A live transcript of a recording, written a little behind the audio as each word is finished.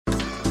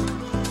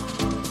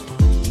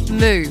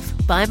Move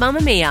by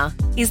Mamamia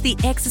is the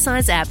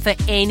exercise app for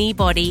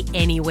anybody,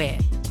 anywhere.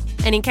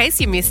 And in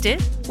case you missed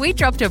it, we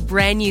dropped a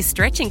brand new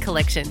stretching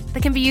collection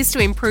that can be used to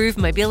improve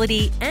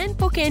mobility and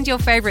bookend your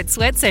favourite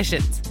sweat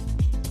sessions.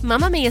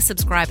 Mamamia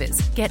subscribers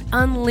get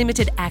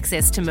unlimited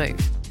access to Move,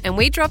 and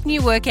we drop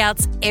new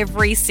workouts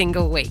every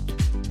single week.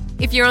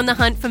 If you're on the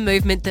hunt for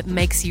movement that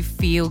makes you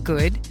feel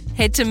good,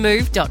 head to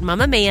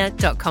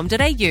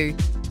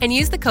move.mamamia.com.au and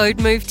use the code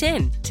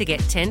MOVE10 to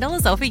get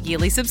 $10 off a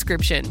yearly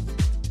subscription.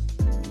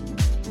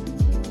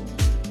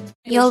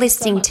 You're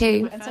listening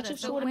to a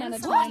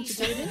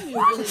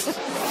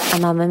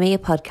Mamamia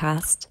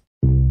podcast.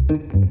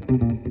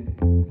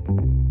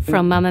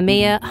 From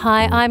Mamamia,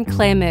 hi, I'm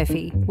Claire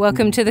Murphy.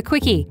 Welcome to The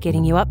Quickie,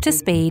 getting you up to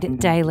speed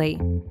daily.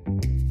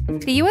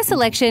 The US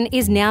election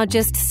is now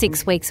just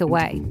 6 weeks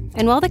away,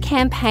 and while the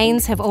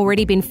campaigns have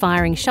already been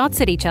firing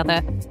shots at each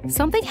other,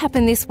 something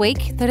happened this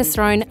week that has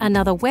thrown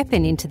another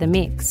weapon into the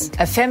mix.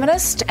 A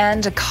feminist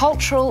and a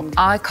cultural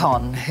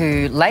icon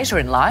who later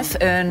in life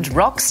earned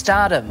rock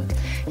stardom.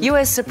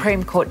 US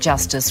Supreme Court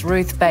Justice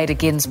Ruth Bader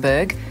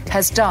Ginsburg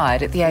has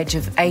died at the age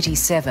of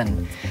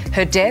 87.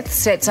 Her death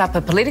sets up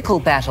a political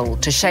battle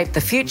to shape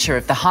the future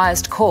of the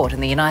highest court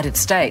in the United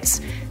States,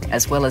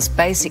 as well as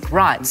basic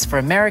rights for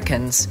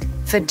Americans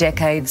for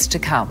decades to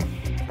come.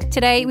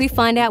 Today, we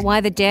find out why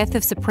the death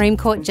of Supreme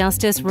Court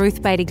Justice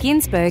Ruth Bader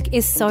Ginsburg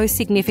is so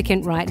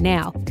significant right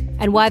now,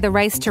 and why the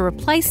race to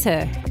replace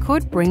her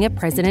could bring a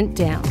president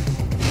down.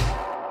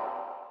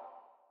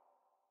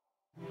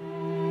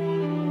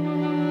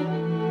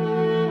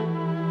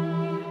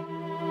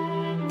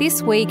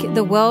 This week,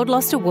 the world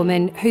lost a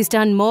woman who's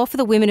done more for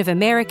the women of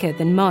America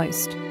than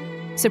most.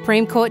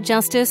 Supreme Court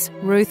Justice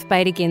Ruth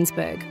Bader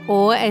Ginsburg,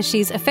 or as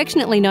she's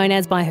affectionately known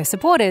as by her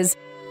supporters,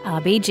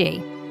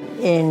 RBG.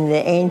 In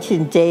the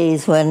ancient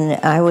days when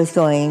I was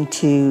going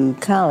to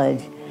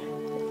college,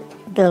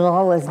 the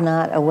law was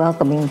not a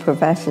welcoming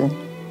profession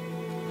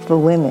for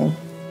women.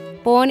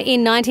 Born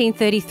in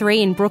 1933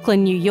 in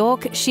Brooklyn, New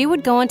York, she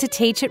would go on to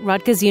teach at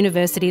Rutgers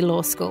University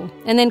Law School,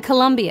 and then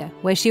Columbia,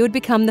 where she would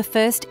become the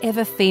first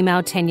ever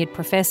female tenured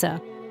professor.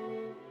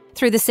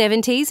 Through the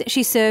 70s,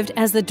 she served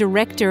as the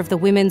director of the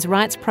Women's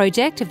Rights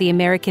Project of the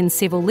American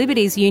Civil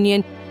Liberties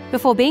Union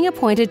before being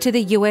appointed to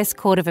the US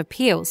Court of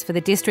Appeals for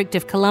the District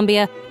of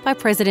Columbia by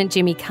President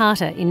Jimmy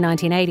Carter in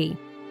 1980.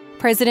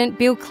 President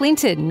Bill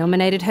Clinton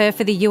nominated her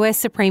for the US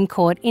Supreme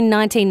Court in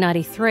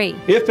 1993.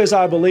 If, as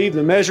I believe,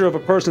 the measure of a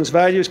person's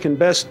values can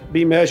best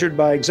be measured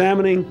by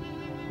examining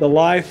the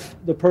life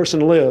the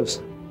person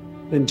lives,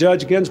 then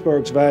Judge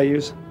Ginsburg's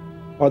values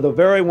are the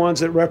very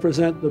ones that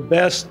represent the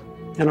best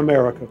in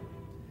America.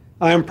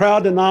 I am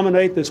proud to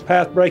nominate this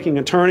path-breaking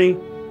attorney,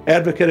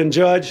 advocate, and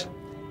judge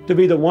to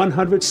be the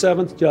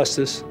 107th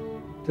Justice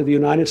to the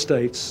United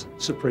States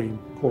Supreme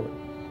Court.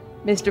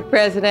 Mr.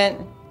 President,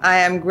 I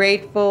am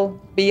grateful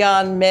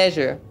beyond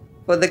measure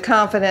for the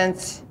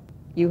confidence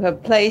you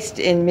have placed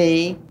in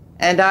me,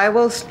 and I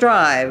will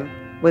strive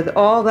with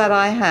all that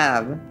I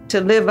have to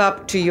live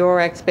up to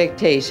your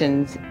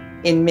expectations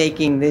in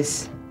making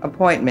this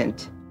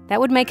appointment.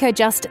 That would make her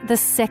just the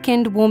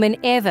second woman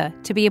ever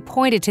to be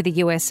appointed to the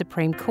US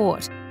Supreme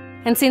Court.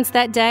 And since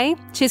that day,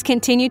 she's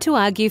continued to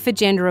argue for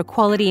gender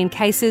equality in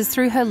cases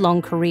through her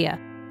long career,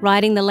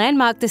 writing the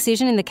landmark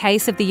decision in the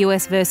case of the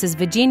US versus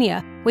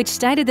Virginia, which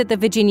stated that the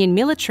Virginian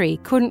military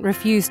couldn't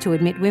refuse to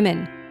admit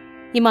women.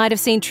 You might have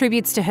seen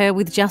tributes to her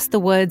with just the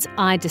words,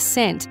 "I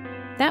dissent."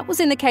 That was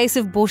in the case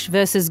of Bush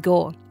versus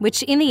Gore,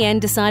 which in the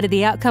end decided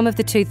the outcome of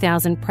the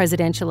 2000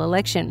 presidential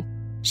election.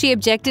 She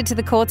objected to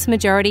the court's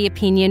majority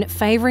opinion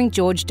favouring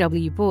George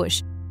W.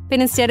 Bush,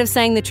 but instead of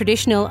saying the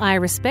traditional "I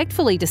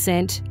respectfully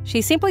dissent,"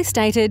 she simply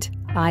stated,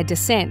 "I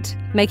dissent,"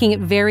 making it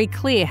very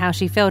clear how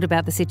she felt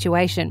about the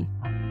situation.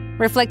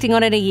 Reflecting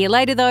on it a year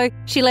later, though,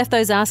 she left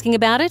those asking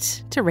about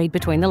it to read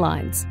between the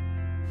lines.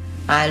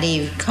 I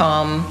leave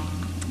calm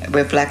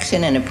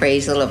reflection and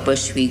appraisal of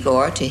Bush v.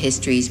 Gore to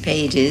history's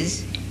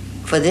pages.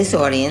 For this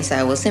audience,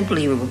 I will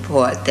simply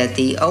report that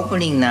the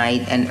opening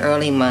night and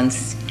early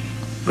months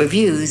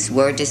reviews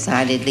were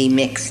decidedly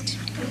mixed.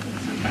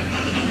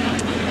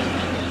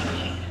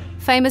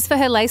 Famous for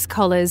her lace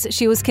collars,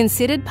 she was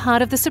considered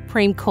part of the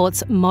Supreme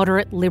Court's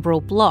moderate liberal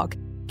bloc,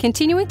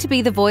 continuing to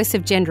be the voice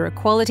of gender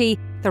equality,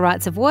 the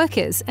rights of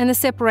workers, and the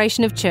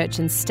separation of church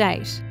and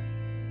state.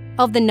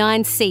 Of the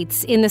 9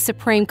 seats in the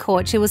Supreme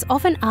Court, she was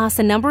often asked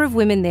a number of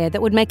women there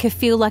that would make her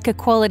feel like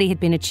equality had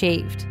been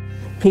achieved.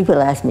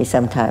 People ask me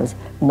sometimes,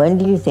 when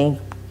do you think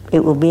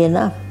it will be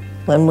enough?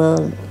 When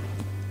will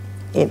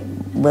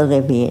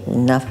there be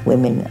enough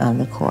women on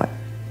the court?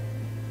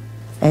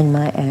 And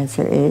my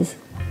answer is,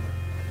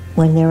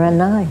 when there are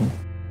 9.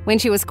 When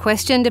she was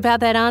questioned about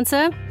that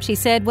answer, she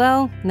said,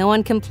 well, no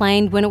one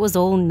complained when it was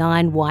all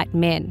 9 white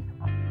men.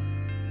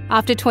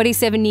 After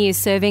 27 years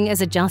serving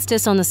as a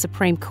justice on the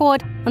Supreme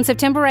Court, on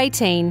September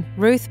 18,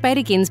 Ruth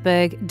Bader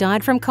Ginsburg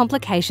died from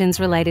complications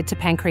related to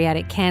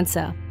pancreatic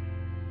cancer.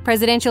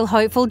 Presidential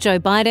hopeful Joe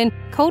Biden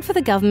called for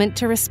the government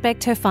to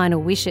respect her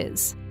final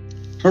wishes.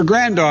 Her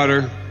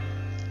granddaughter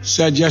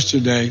said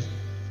yesterday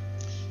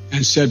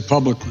and said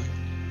publicly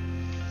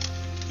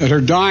that her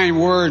dying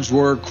words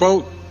were,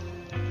 quote,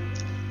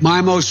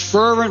 "My most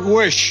fervent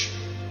wish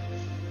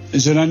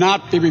is that I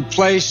not be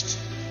replaced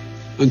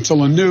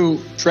until a new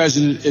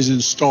president is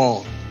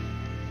installed."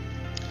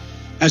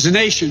 As a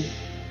nation,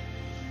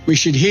 we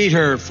should heed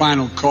her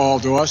final call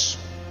to us,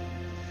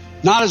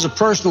 not as a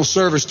personal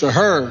service to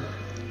her,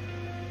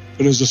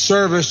 but as a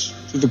service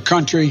to the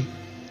country,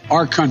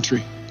 our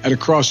country, at a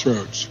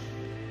crossroads.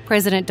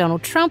 President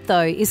Donald Trump,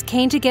 though, is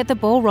keen to get the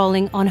ball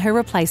rolling on her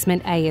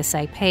replacement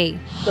ASAP.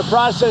 The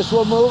process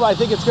will move. I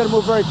think it's going to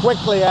move very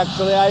quickly,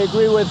 actually. I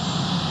agree with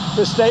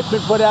the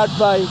statement put out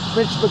by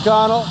Mitch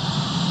McConnell.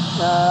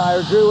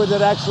 I agree with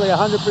it actually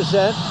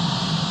 100%.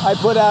 I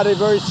put out a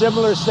very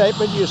similar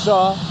statement, you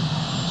saw.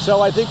 So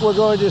I think we're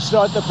going to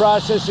start the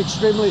process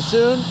extremely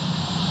soon,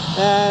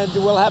 and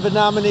we'll have a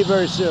nominee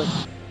very soon.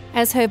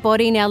 As her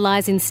body now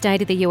lies in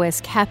state at the US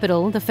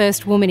Capitol, the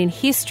first woman in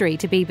history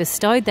to be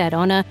bestowed that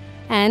honour,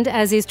 and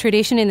as is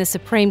tradition in the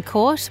Supreme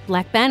Court,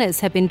 black banners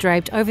have been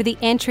draped over the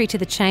entry to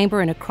the chamber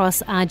and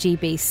across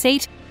RGB's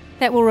seat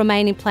that will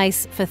remain in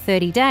place for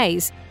 30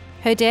 days.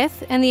 Her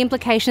death and the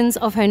implications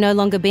of her no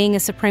longer being a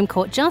Supreme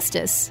Court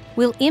justice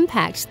will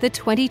impact the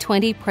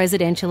 2020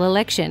 presidential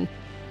election.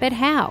 But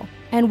how?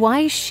 And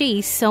why is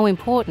she so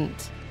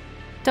important?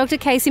 Dr.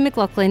 Casey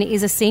McLaughlin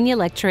is a senior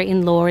lecturer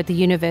in law at the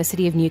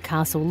University of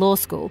Newcastle Law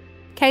School.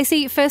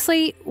 Casey,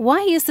 firstly, why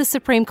is the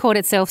Supreme Court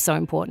itself so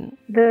important?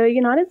 The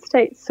United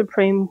States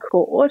Supreme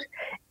Court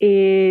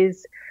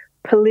is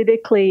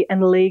politically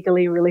and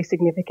legally really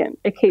significant.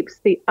 It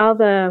keeps the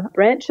other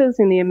branches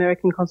in the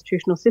American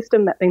constitutional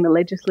system, that being the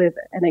legislative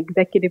and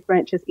executive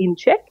branches, in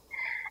check,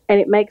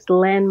 and it makes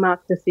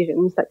landmark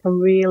decisions that can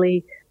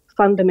really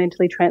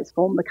fundamentally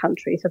transform the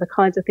country. So the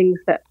kinds of things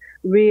that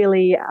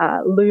really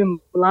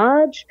loom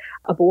large: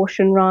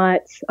 abortion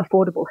rights,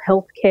 affordable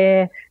health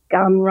care,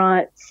 gun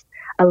rights,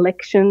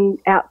 election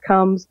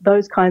outcomes,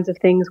 those kinds of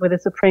things where the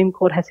Supreme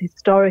Court has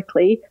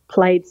historically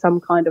played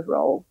some kind of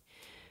role.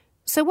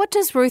 So what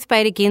does Ruth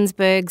Bader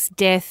Ginsburg's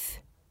death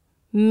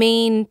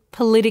mean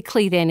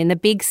politically then in the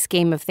big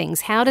scheme of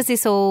things? How does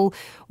this all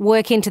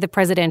work into the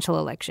presidential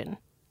election?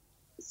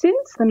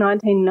 Since the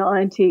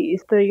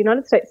 1990s, the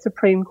United States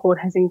Supreme Court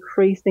has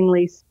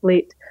increasingly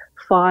split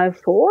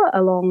 5-4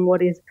 along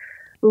what is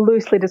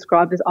loosely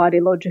described as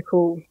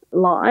ideological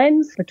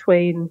lines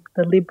between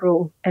the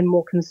liberal and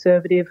more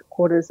conservative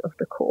quarters of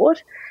the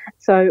court.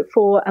 So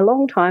for a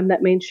long time,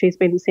 that means she's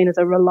been seen as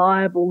a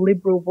reliable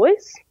liberal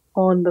voice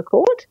on the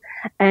court.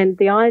 And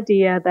the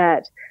idea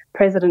that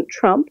President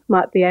Trump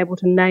might be able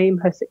to name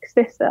her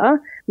successor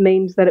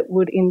means that it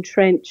would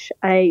entrench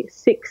a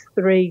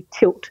 6-3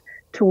 tilt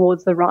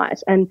towards the right.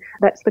 And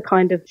that's the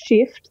kind of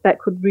shift that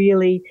could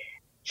really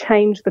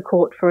change the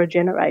court for a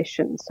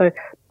generation. So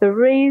the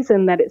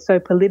reason that it's so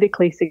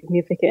politically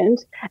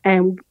significant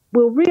and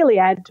will really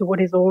add to what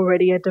is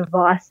already a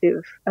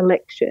divisive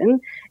election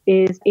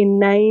is in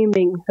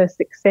naming her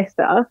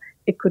successor,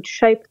 it could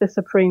shape the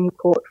Supreme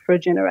Court for a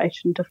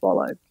generation to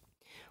follow.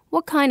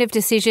 What kind of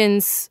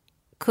decisions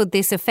could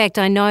this affect?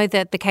 I know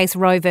that the case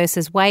Roe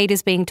versus Wade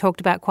is being talked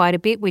about quite a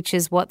bit, which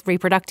is what the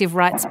reproductive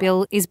rights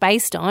bill is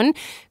based on.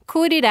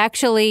 Could it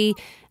actually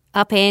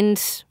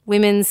upend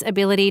women's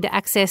ability to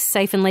access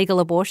safe and legal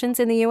abortions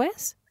in the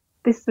US?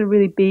 This is a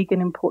really big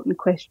and important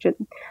question.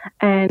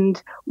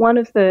 And one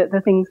of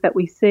the things that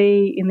we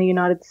see in the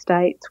United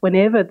States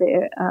whenever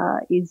there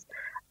is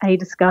a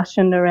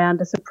discussion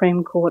around a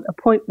Supreme Court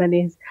appointment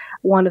is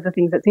one of the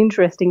things that's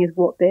interesting is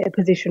what their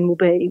position will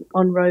be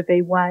on Roe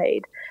v.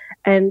 Wade.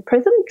 And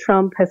President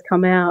Trump has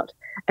come out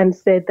and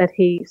said that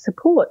he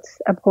supports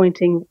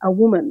appointing a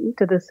woman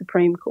to the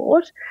Supreme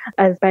Court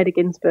as Bader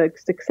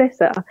Ginsburg's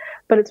successor.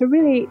 But it's a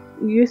really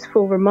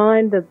useful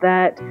reminder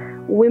that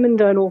women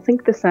don't all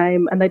think the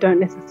same and they don't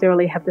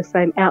necessarily have the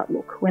same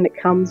outlook when it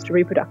comes to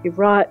reproductive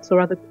rights or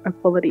other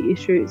equality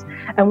issues.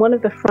 And one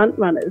of the front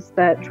runners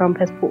that Trump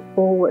has put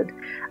forward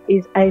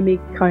is Amy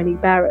Coney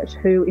Barrett,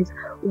 who is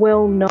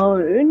well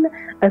known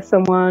as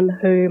someone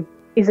who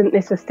isn't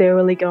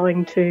necessarily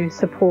going to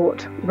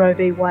support Roe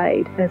v.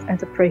 Wade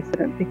as a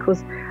precedent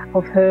because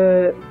of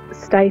her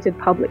stated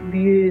public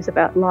views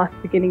about life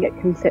beginning at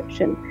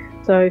conception.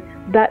 So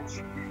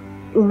that's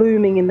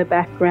looming in the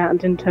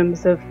background in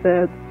terms of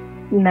the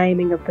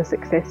naming of the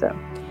successor.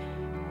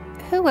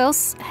 Who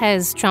else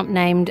has Trump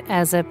named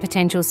as a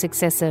potential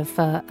successor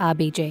for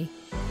RBG?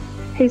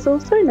 He's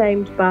also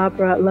named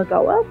Barbara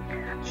Lagoa.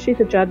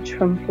 She's a judge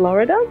from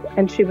Florida,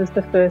 and she was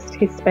the first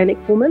Hispanic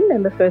woman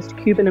and the first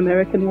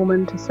Cuban-American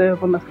woman to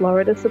serve on the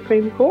Florida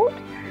Supreme Court.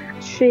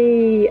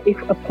 She,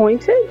 if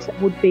appointed,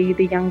 would be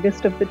the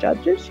youngest of the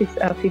judges. She's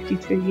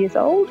 52 years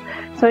old.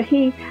 So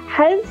he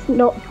has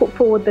not put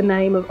forward the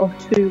name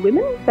of two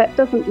women. That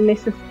doesn't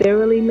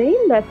necessarily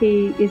mean that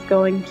he is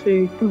going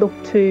to look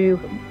to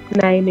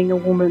naming a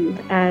woman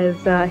as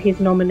his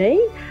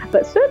nominee,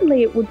 but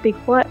certainly it would be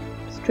quite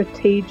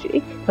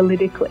strategic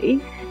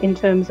politically in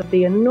terms of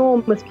the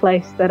enormous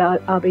place that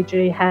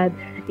RBG had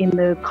in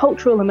the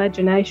cultural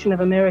imagination of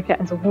America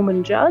as a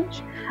woman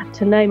judge.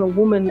 To name a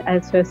woman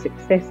as her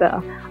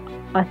successor,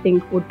 I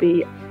think would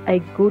be a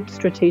good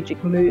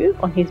strategic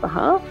move on his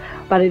behalf,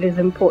 but it is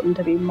important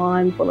to be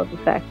mindful of the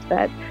fact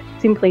that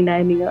simply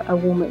naming a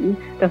woman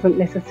doesn't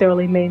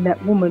necessarily mean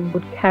that woman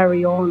would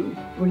carry on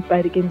Ruth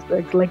Bader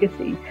Ginsburg's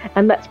legacy.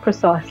 And that's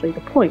precisely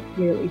the point,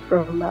 really,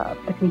 from a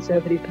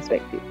Conservative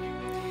perspective.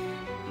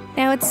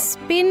 Now, it's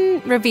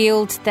been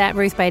revealed that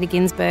Ruth Bader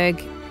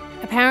Ginsburg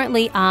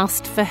apparently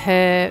asked for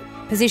her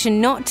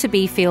position not to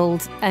be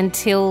filled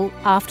until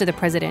after the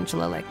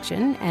presidential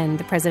election, and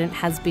the president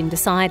has been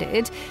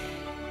decided.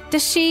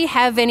 Does she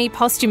have any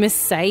posthumous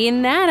say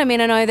in that? I mean,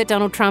 I know that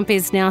Donald Trump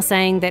is now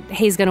saying that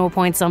he's going to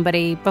appoint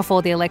somebody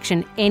before the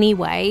election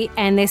anyway,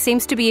 and there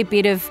seems to be a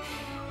bit of,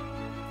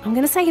 I'm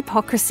going to say,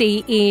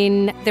 hypocrisy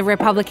in the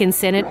Republican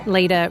Senate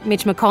leader,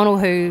 Mitch McConnell,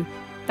 who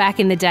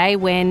back in the day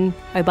when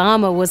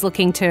Obama was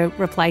looking to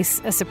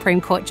replace a Supreme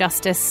Court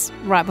justice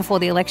right before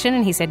the election,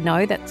 and he said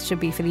no, that should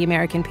be for the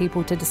American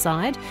people to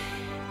decide,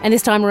 and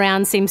this time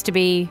around seems to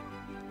be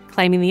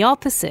claiming the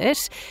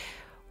opposite.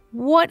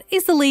 What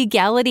is the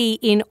legality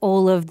in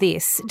all of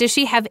this? Does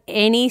she have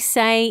any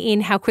say in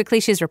how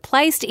quickly she's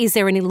replaced? Is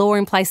there any law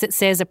in place that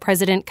says a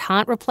president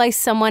can't replace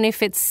someone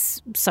if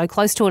it's so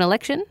close to an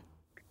election?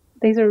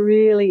 These are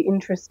really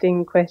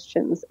interesting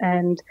questions,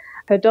 and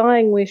her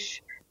dying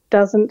wish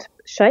doesn't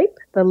shape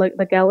the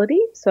legality.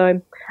 So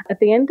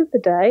at the end of the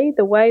day,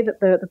 the way that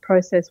the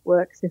process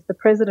works is the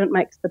president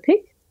makes the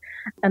pick,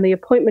 and the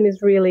appointment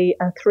is really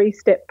a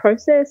three-step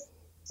process.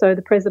 So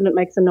the president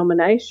makes a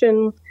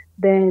nomination,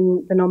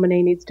 then the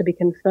nominee needs to be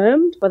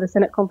confirmed by the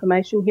Senate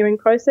confirmation hearing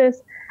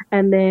process,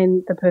 and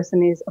then the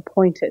person is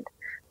appointed.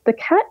 The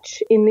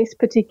catch in this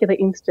particular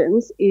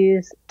instance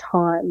is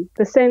time.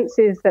 The sense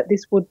is that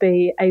this would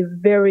be a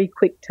very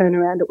quick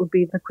turnaround. It would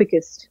be the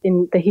quickest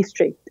in the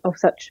history of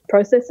such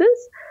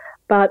processes.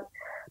 But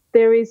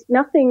there is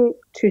nothing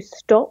to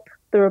stop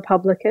the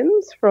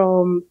Republicans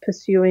from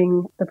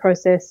pursuing the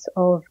process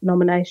of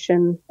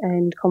nomination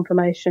and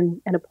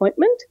confirmation and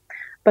appointment.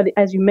 But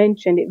as you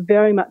mentioned, it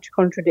very much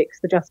contradicts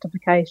the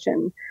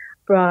justification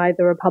by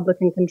the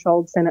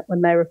Republican-controlled Senate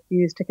when they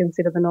refused to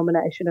consider the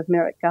nomination of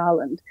Merrick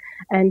Garland.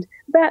 And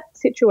that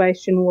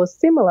situation was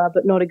similar,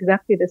 but not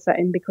exactly the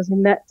same, because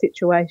in that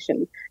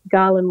situation,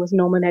 Garland was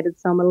nominated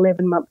some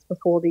 11 months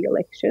before the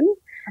election.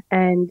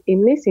 And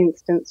in this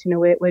instance,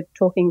 we're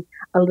talking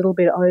a little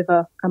bit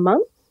over a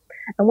month.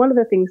 And one of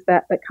the things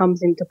that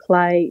comes into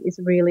play is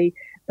really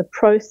the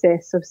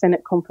process of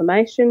Senate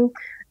confirmation.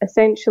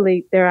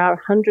 Essentially, there are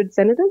 100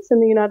 senators in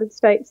the United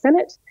States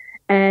Senate,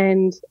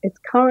 and it's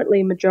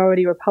currently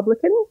majority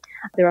Republican.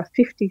 There are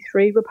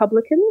 53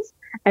 Republicans,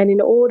 and in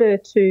order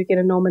to get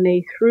a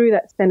nominee through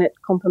that Senate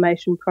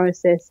confirmation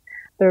process,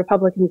 the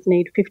Republicans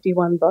need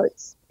 51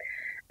 votes.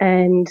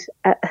 And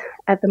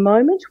at the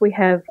moment, we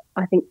have,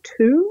 I think,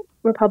 2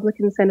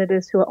 Republican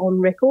senators who are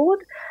on record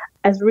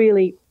as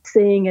really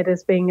seeing it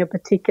as being a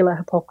particular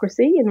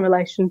hypocrisy in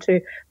relation to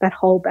that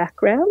whole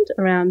background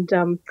around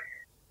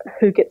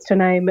who gets to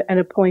name and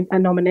appoint a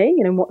nominee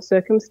and in what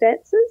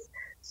circumstances.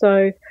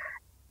 So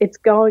it's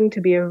going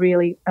to be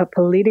a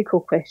political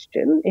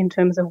question in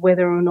terms of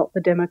whether or not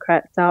the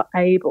Democrats are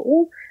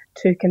able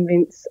to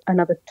convince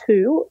another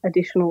 2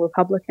 additional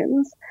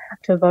Republicans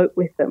to vote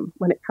with them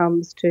when it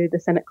comes to the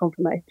Senate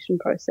confirmation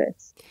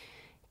process.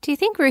 Do you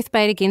think Ruth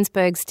Bader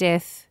Ginsburg's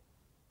death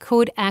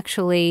could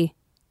actually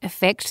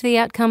affect the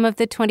outcome of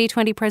the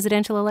 2020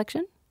 presidential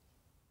election?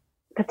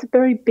 That's a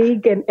very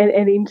big and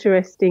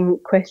interesting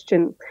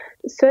question.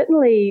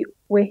 Certainly,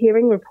 we're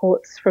hearing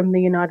reports from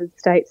the United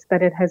States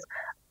that it has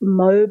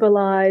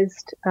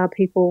mobilised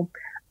people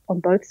on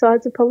both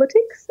sides of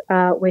politics.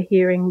 We're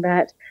hearing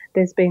that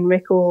there's been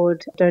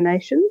record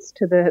donations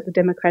to the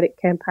Democratic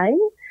campaign.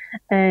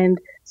 And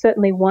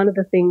certainly one of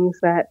the things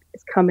that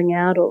is coming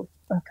out of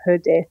her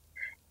death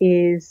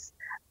is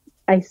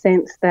a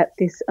sense that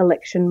this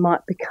election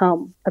might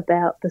become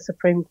about the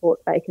Supreme Court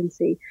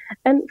vacancy.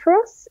 And for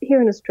us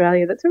here in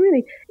Australia, that's a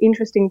really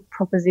interesting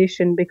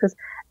proposition because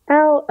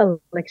our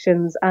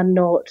elections are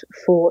not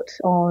fought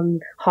on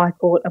High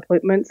Court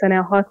appointments, and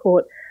our High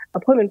Court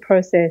appointment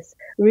process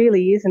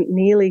really isn't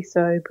nearly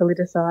so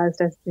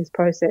politicised as this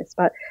process,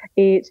 but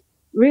it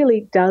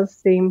really does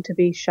seem to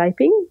be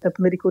shaping the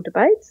political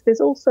debates.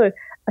 There's also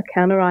a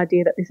counter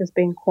idea that this has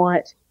been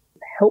quite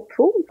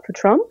helpful for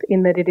Trump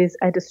in that it is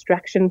a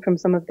distraction from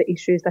some of the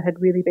issues that had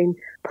really been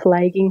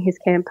plaguing his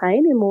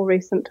campaign in more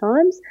recent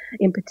times,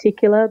 in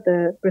particular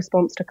the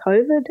response to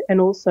COVID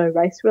and also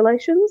race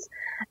relations.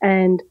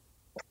 And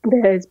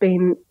there's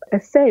been a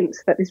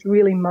sense that this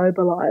really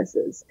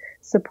mobilises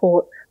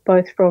support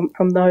both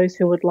from those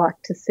who would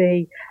like to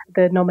see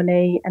the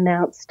nominee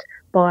announced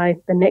by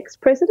the next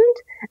president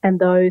and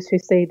those who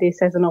see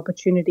this as an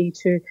opportunity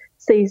to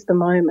seize the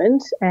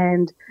moment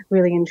and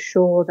really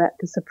ensure that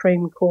the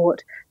Supreme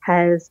Court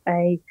has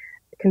a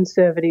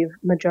Conservative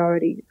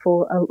majority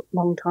for a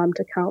long time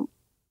to come.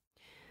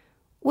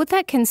 Would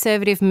that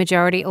Conservative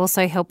majority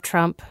also help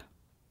Trump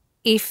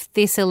if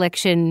this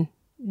election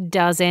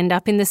does end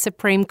up in the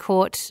Supreme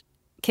Court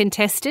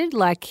contested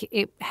like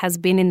it has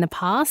been in the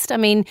past? I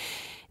mean,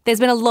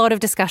 there's been a lot of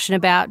discussion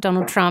about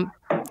Donald Trump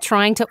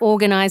trying to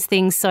organise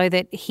things so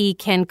that he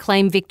can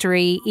claim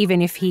victory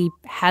even if he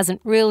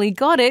hasn't really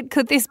got it?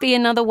 Could this be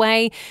another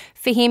way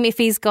for him, if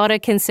he's got a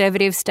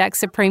Conservative stacked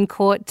Supreme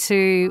Court,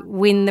 to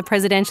win the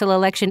presidential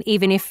election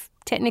even if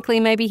technically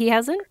maybe he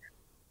hasn't?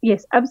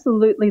 Yes,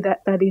 absolutely,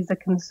 that is a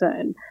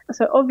concern.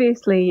 So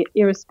obviously,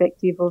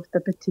 irrespective of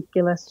the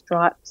particular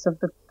stripes of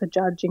the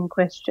judge in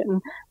question,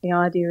 the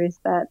idea is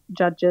that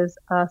judges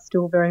are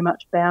still very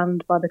much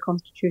bound by the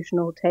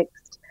constitutional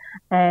text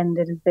and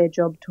it is their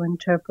job to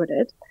interpret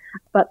it.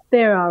 But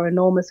there are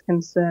enormous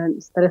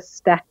concerns that a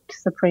stacked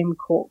Supreme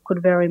Court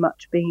could very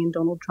much be in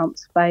Donald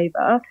Trump's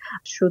favour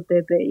should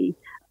there be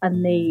a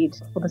need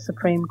for the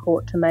Supreme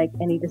Court to make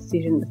any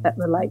decisions that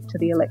relate to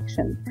the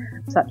election,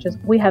 such as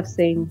we have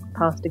seen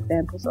past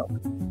examples of.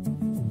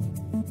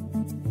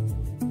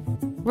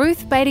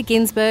 Ruth Bader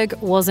Ginsburg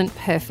wasn't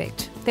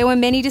perfect. There were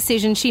many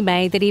decisions she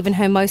made that even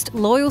her most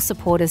loyal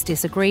supporters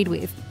disagreed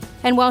with.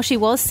 And while she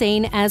was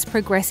seen as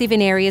progressive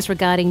in areas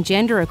regarding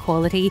gender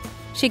equality,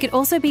 she could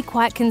also be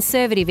quite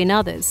conservative in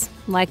others,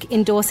 like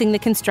endorsing the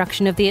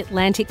construction of the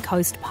Atlantic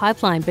Coast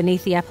Pipeline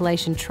beneath the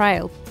Appalachian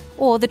Trail,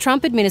 or the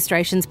Trump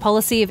administration's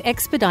policy of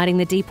expediting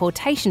the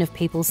deportation of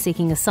people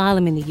seeking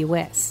asylum in the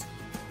US.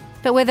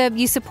 But whether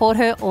you support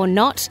her or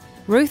not,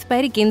 Ruth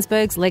Bader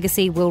Ginsburg's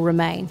legacy will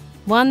remain,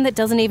 one that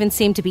doesn't even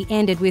seem to be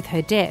ended with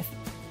her death,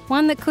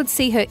 one that could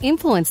see her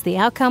influence the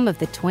outcome of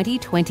the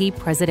 2020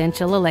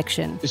 presidential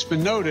election. It's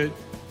been noted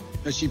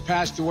that she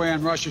passed away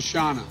on Rosh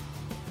Hashanah.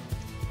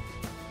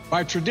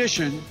 By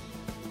tradition,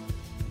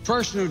 a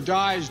person who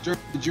dies during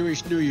the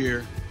Jewish New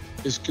Year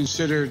is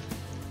considered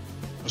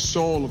a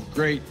soul of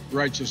great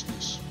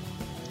righteousness.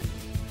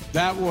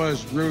 That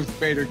was Ruth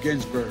Bader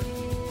Ginsburg,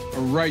 a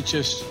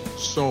righteous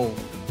soul.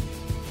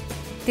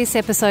 This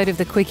episode of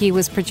The Quickie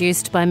was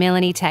produced by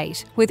Melanie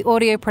Tate, with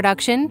audio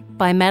production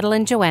by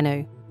Madeline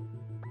Joannou.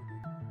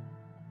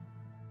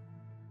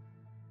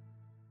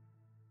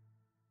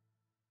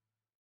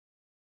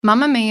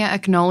 Mamamia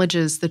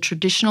acknowledges the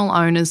traditional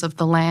owners of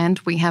the land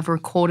we have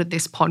recorded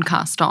this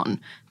podcast on,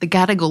 the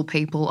Gadigal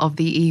people of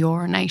the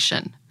Eora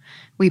Nation.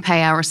 We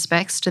pay our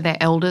respects to their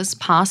elders,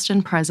 past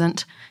and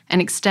present,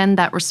 and extend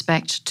that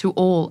respect to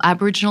all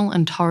Aboriginal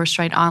and Torres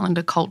Strait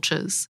Islander cultures.